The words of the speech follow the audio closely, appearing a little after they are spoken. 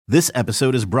This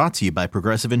episode is brought to you by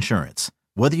Progressive Insurance.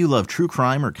 Whether you love true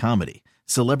crime or comedy,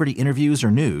 celebrity interviews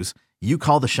or news, you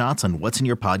call the shots on what's in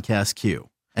your podcast queue.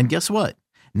 And guess what?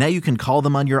 Now you can call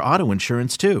them on your auto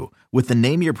insurance too with the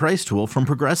Name Your Price tool from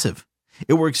Progressive.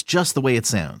 It works just the way it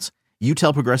sounds. You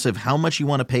tell Progressive how much you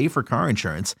want to pay for car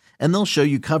insurance, and they'll show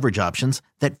you coverage options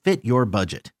that fit your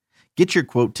budget. Get your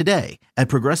quote today at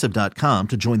Progressive.com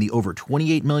to join the over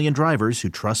 28 million drivers who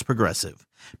trust Progressive.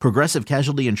 Progressive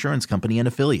Casualty Insurance Company and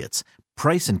Affiliates.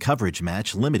 Price and coverage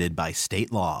match limited by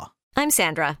state law. I'm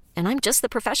Sandra, and I'm just the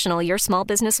professional your small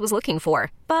business was looking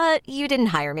for. But you didn't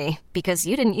hire me because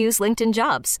you didn't use LinkedIn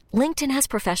Jobs. LinkedIn has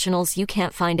professionals you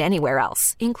can't find anywhere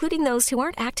else, including those who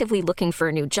aren't actively looking for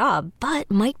a new job, but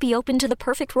might be open to the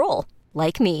perfect role,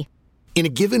 like me. In a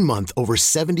given month, over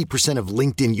 70% of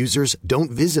LinkedIn users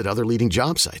don't visit other leading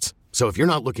job sites. So if you're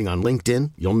not looking on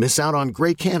LinkedIn, you'll miss out on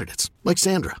great candidates like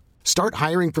Sandra. Start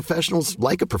hiring professionals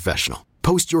like a professional.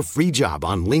 Post your free job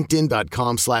on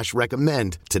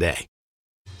linkedin.com/recommend today.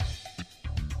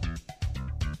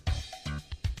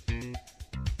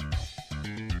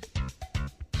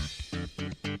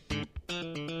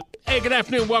 Hey, good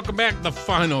afternoon. Welcome back to the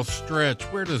final stretch.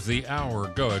 Where does the hour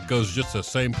go? It goes just the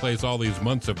same place all these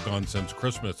months have gone since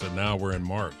Christmas, and now we're in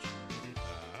March.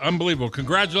 Unbelievable.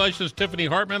 Congratulations, Tiffany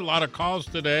Hartman. A lot of calls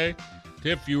today.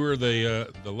 Tiff, you were the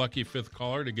lucky fifth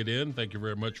caller to get in. Thank you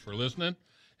very much for listening.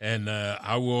 And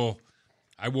I will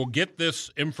get this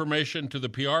information to the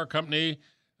PR company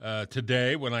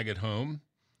today when I get home,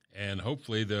 and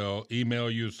hopefully they'll email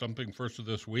you something first of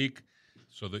this week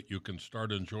so that you can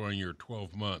start enjoying your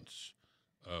 12 months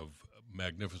of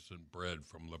magnificent bread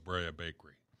from La Brea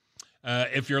Bakery.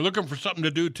 If you're looking for something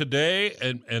to do today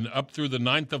and up through the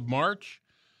 9th of March,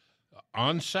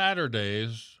 on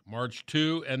Saturdays, March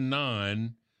 2 and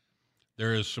 9,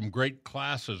 there is some great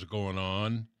classes going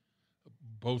on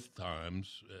both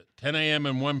times, 10 a.m.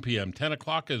 and 1 p.m. 10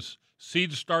 o'clock is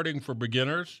seed starting for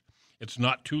beginners. It's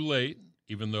not too late,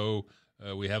 even though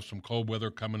we have some cold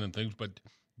weather coming and things, but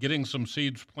getting some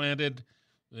seeds planted,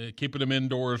 keeping them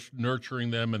indoors,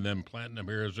 nurturing them, and then planting them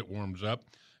here as it warms up.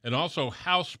 And also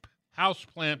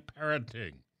houseplant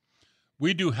parenting.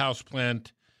 We do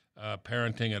houseplant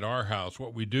parenting at our house.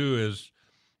 What we do is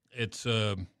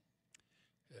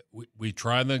we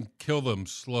try to kill them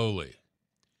slowly.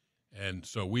 And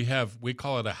so we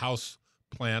call it a house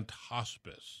plant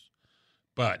hospice.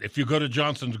 But if you go to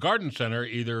Johnson's Garden Center,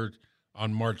 either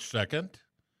on March 2nd,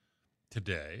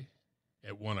 today,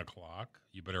 at 1 o'clock,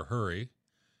 you better hurry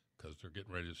because they're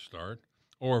getting ready to start.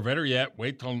 Or better yet,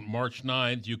 wait till March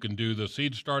 9th. You can do the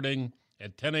seed starting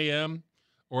at 10 a.m.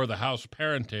 or the house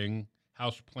plant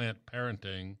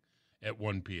parenting at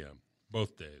 1 p.m.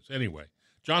 both days. Anyway,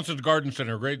 Johnson's Garden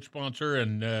Center, great sponsor,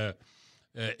 and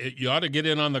you ought to get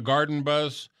in on the garden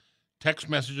buzz. Text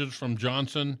messages from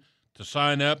Johnson to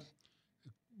sign up.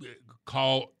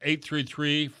 Call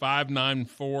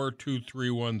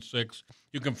 833-594-2316.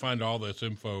 You can find all this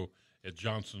info at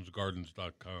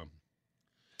johnsonsgardens.com.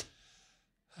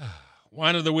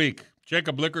 Wine of the week,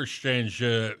 Jacob Liquor Exchange.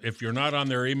 If you're not on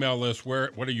their email list,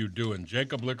 what are you doing?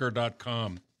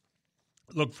 JacobLiquor.com.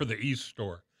 Look for the East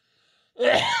store.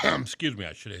 Excuse me,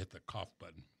 I should have hit the cough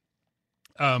button.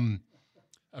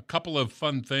 A couple of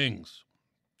fun things.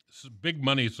 This is big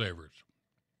money savers.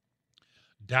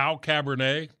 Dow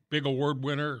Cabernet, big award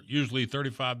winner, usually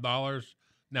 $35,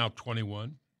 now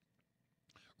 $21.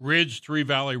 Ridge Three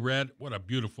Valley Red, what a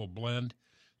beautiful blend,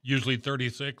 usually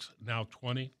 $36, now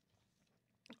 $20.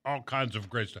 All kinds of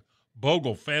great stuff.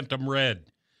 Bogle Phantom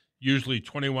Red, usually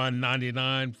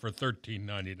 $21.99 for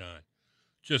 $13.99.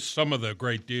 Just some of the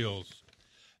great deals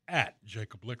at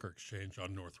Jacob Liquor Exchange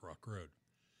on North Rock Road.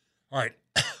 All right,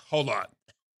 hold on.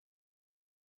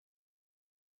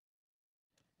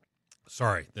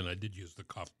 Sorry, then I did use the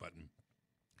cough button.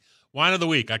 Wine of the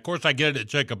week. Of course, I get it at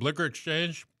Jacob Liquor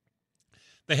Exchange.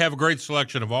 They have a great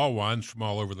selection of all wines from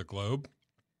all over the globe.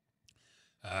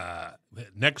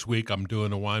 Next week, I'm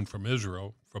doing a wine from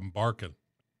Israel, from Barkin.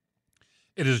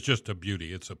 It is just a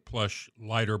beauty. It's a plush,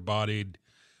 lighter-bodied,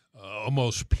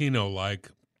 almost Pinot-like,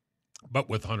 but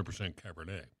with 100%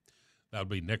 Cabernet. That'll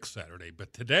be next Saturday.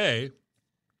 But today,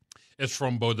 it's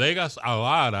from Bodegas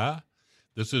Alhara.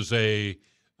 This is a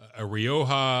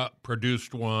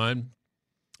Rioja-produced wine,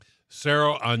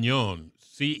 Cerro Añón,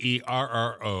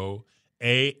 Cerroan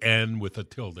with a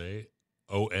tilde,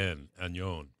 O-N,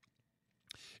 Añón.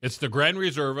 It's the Grand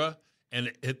Reserva,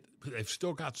 and they've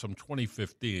still got some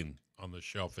 2015 on the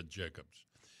shelf at Jacobs.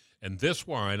 And this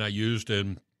wine I used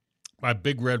in my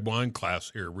big red wine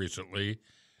class here recently,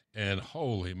 and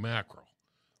holy mackerel,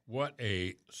 what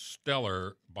a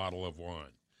stellar bottle of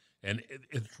wine. And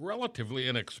it's relatively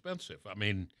inexpensive. I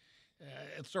mean,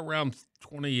 it's around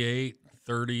 28,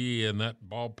 30 in that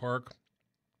ballpark.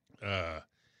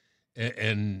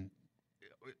 And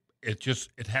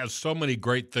it has so many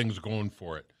great things going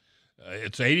for it.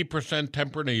 It's 80%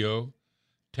 Tempranillo,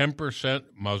 10%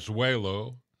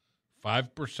 Mazuelo,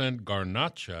 5%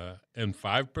 Garnacha, and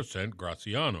 5%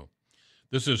 Graciano.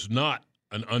 This is not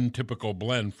an untypical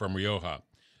blend from Rioja.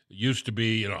 It used to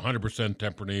be 100%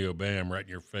 Tempranillo, bam, right in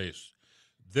your face.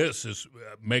 This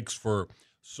makes for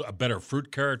a better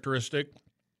fruit characteristic.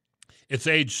 It's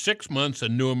aged 6 months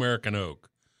in New American oak.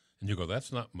 And you go,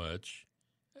 that's not much,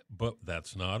 but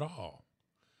that's not all.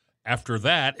 After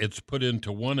that, it's put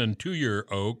into 1 and 2 year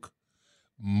oak,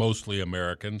 mostly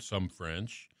American, some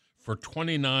French, for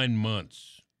 29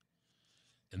 months.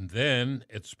 And then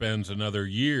it spends another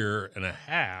year and a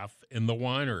half in the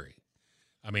winery.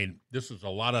 I mean, this is a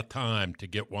lot of time to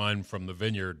get wine from the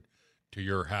vineyard to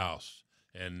your house.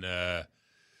 And,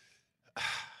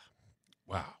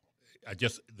 wow,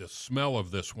 the smell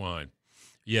of this wine,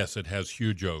 yes, it has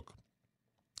huge oak,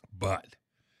 but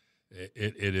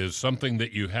it is something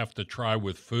that you have to try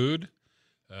with food.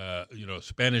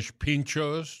 Spanish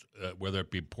pinchos, whether it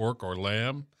be pork or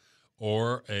lamb,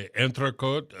 or a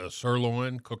entrecote, a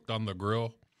sirloin cooked on the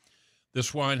grill.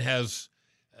 This wine has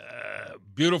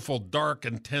beautiful, dark,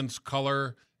 intense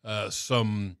color,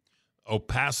 some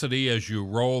opacity as you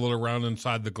roll it around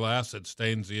inside the glass. It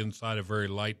stains the inside a very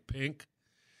light pink.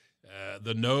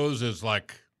 The nose is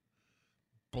like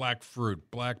black fruit,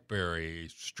 blackberry,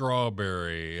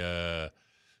 strawberry.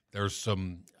 There's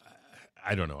some,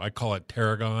 I don't know, I call it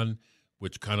tarragon,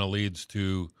 which kind of leads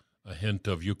to a hint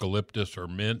of eucalyptus or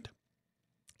mint.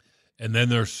 And then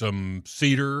there's some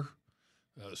cedar,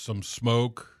 some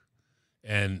smoke.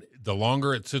 And the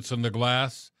longer it sits in the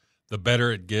glass, the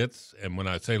better it gets. And when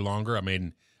I say longer, I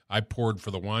mean I poured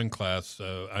for the wine class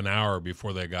an hour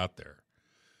before they got there.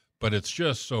 But it's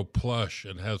just so plush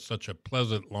and has such a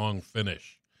pleasant, long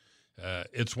finish.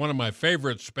 It's one of my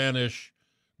favorite Spanish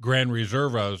Gran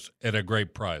Reservas at a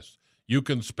great price. You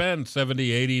can spend $70,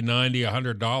 $80,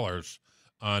 $90, $100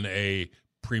 on a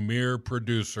premier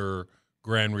producer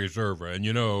Gran Reserva. And,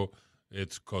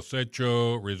 it's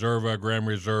Cosecho, Reserva, Gran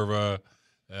Reserva,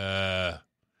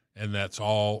 and that's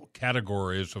all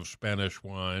categories of Spanish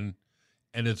wine.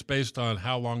 And it's based on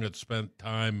how long it spent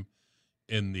time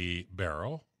in the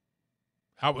barrel,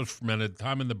 how it was fermented,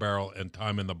 time in the barrel, and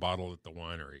time in the bottle at the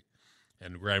winery.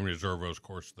 And Gran Reserva is, of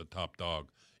course, the top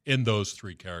dog in those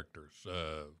three characteristics.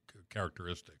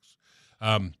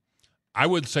 I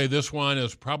would say this wine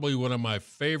is probably one of my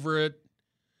favorite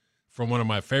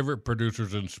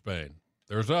producers in Spain.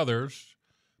 There's others,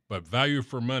 but value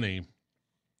for money,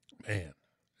 man,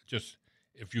 just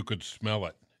if you could smell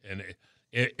it. And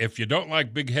if you don't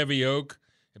like big, heavy oak,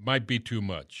 it might be too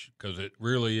much because it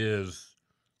really is,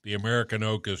 the American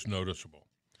oak is noticeable.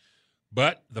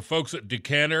 But the folks at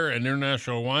Decanter and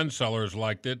International Wine Cellars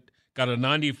liked it. Got a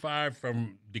 95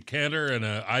 from Decanter and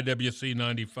a IWC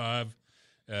 95,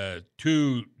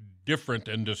 two different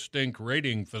and distinct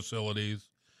rating facilities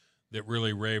that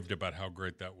really raved about how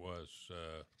great that was.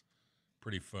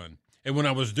 Pretty fun. And when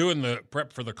I was doing the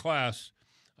prep for the class,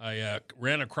 I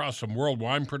ran across some world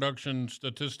wine production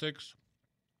statistics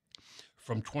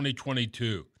from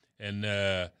 2022. And,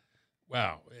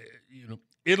 wow,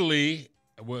 Italy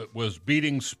was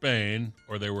beating Spain,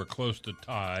 or they were close to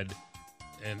tied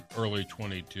in early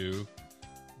 22.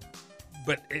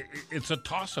 But it's a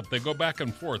toss-up. They go back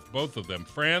and forth, both of them.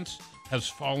 France has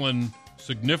fallen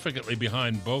significantly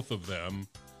behind both of them,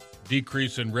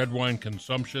 decrease in red wine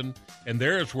consumption. And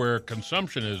there's where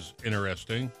consumption is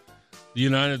interesting. The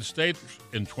United States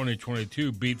in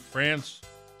 2022 beat France,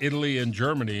 Italy, and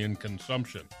Germany in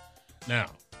consumption. Now,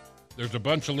 there's a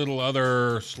bunch of little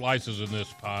other slices in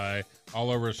this pie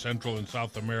all over Central and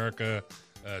South America,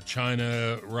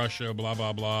 China, Russia, blah,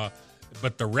 blah, blah.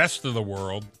 But the rest of the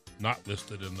world, not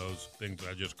listed in those things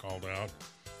I just called out,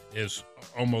 is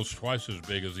almost twice as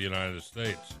big as the United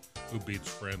States, who beats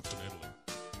France and Italy.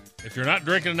 If you're not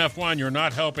drinking enough wine, you're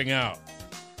not helping out.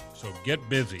 So get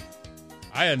busy.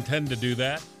 I intend to do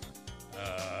that,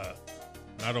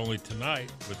 not only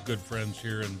tonight with good friends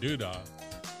here in Duda,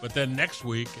 but then next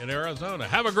week in Arizona.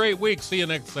 Have a great week. See you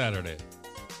next Saturday.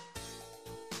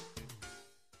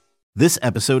 This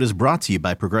episode is brought to you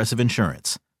by Progressive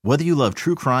Insurance. Whether you love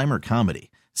true crime or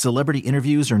comedy, celebrity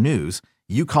interviews or news,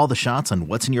 you call the shots on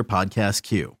what's in your podcast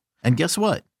queue. And guess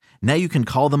what? Now you can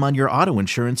call them on your auto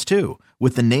insurance too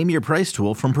with the Name Your Price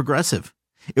tool from Progressive.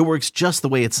 It works just the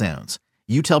way it sounds.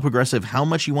 You tell Progressive how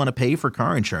much you want to pay for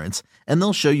car insurance, and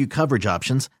they'll show you coverage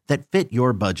options that fit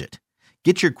your budget.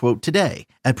 Get your quote today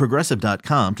at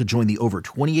Progressive.com to join the over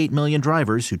 28 million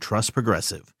drivers who trust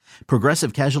Progressive.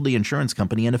 Progressive Casualty Insurance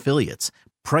Company and Affiliates.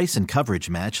 Price and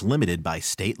coverage match limited by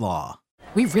state law.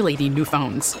 We really need new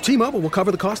phones. T-Mobile will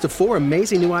cover the cost of 4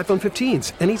 amazing new iPhone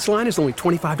 15s, and each line is only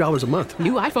 $25 a month.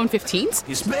 New iPhone 15s?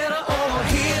 It's better over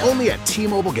here. Only at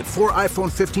T-Mobile, get 4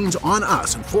 iPhone 15s on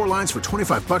us and 4 lines for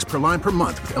 $25 per line per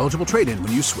month with eligible trade-in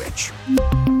when you switch.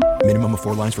 Minimum of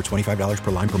 4 lines for $25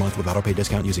 per line per month with autopay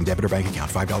discount using debit or bank account.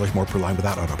 $5 more per line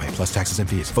without autopay, plus taxes and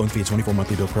fees. Phone fee at 24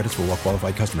 monthly bill credits for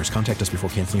well-qualified customers. Contact us before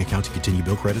canceling account to continue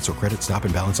bill credits or credit stop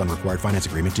and balance on required finance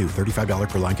agreement due. $35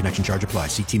 per line connection charge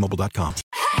applies. See T-Mobile.com.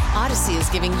 Odyssey is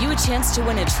giving you a chance to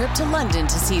win a trip to London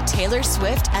to see Taylor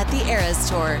Swift at the Eras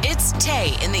Tour. It's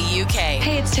Tay in the UK.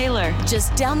 Hey, it's Taylor.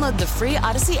 Just download the free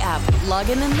Odyssey app, log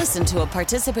in and listen to a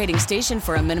participating station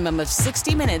for a minimum of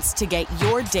 60 minutes to get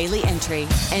your daily entry.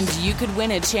 And you could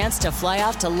win a chance to fly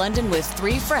off to London with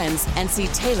 3 friends and see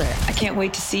Taylor. I can't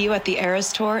wait to see you at the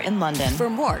Eras Tour in London. For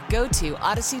more, go to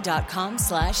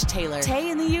odyssey.com/Taylor.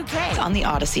 Tay in the UK. It's on the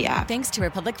Odyssey app. Thanks to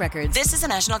Republic Records. This is a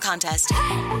national contest.